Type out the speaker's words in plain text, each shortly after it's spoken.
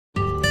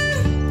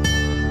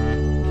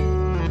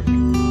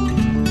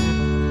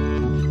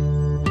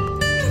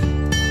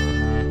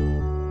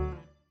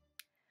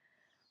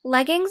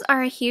Leggings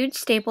are a huge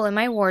staple in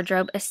my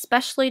wardrobe,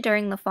 especially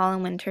during the fall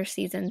and winter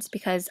seasons,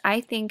 because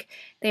I think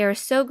they are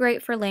so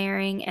great for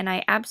layering, and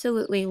I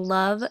absolutely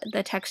love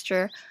the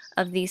texture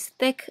of these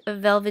thick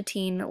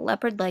velveteen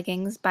leopard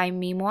leggings by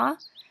Mimois.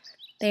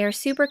 They are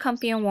super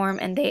comfy and warm,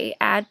 and they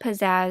add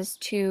pizzazz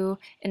to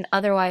an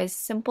otherwise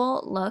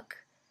simple look.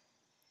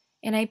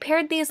 And I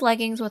paired these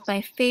leggings with my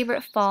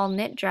favorite fall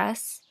knit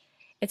dress.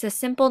 It's a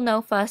simple,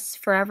 no-fuss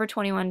Forever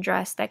 21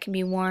 dress that can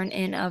be worn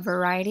in a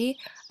variety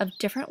of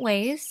different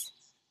ways.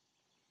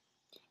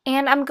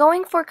 And I'm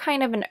going for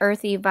kind of an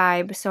earthy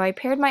vibe, so I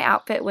paired my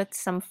outfit with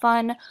some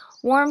fun,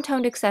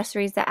 warm-toned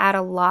accessories that add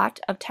a lot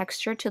of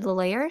texture to the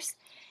layers.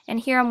 And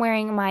here I'm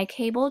wearing my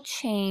cable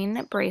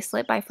chain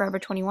bracelet by Forever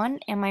 21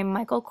 and my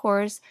Michael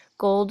Kors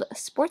gold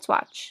sports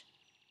watch.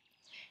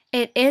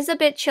 It is a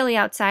bit chilly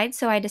outside,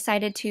 so I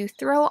decided to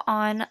throw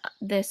on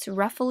this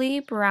ruffly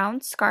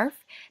brown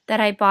scarf that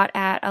I bought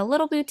at a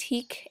little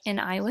boutique in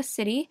Iowa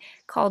City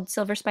called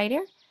Silver Spider.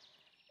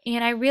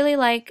 And I really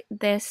like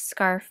this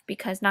scarf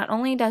because not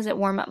only does it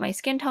warm up my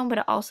skin tone, but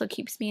it also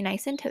keeps me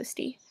nice and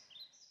toasty.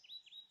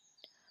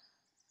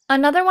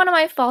 Another one of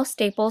my fall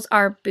staples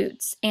are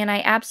boots, and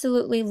I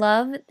absolutely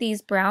love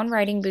these brown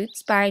riding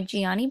boots by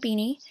Gianni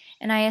Bini,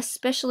 and I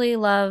especially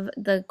love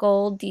the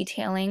gold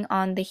detailing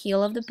on the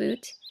heel of the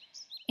boot,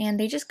 and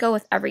they just go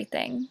with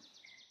everything.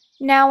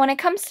 Now, when it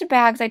comes to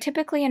bags, I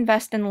typically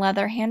invest in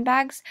leather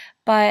handbags,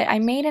 but I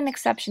made an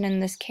exception in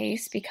this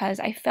case because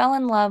I fell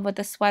in love with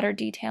the sweater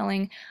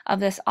detailing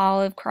of this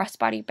olive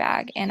crossbody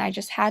bag, and I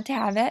just had to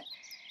have it.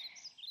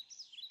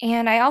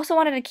 And I also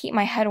wanted to keep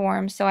my head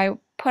warm, so I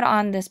put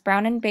on this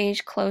brown and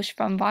beige cloche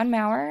from Von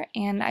Maur,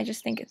 and I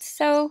just think it's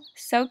so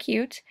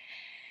cute.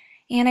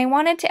 And I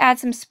wanted to add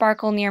some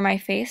sparkle near my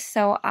face,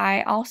 so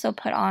I also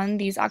put on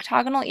these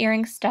octagonal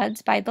earring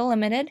studs by The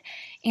Limited,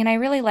 and I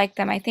really like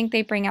them. I think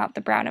they bring out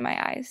the brown in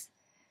my eyes.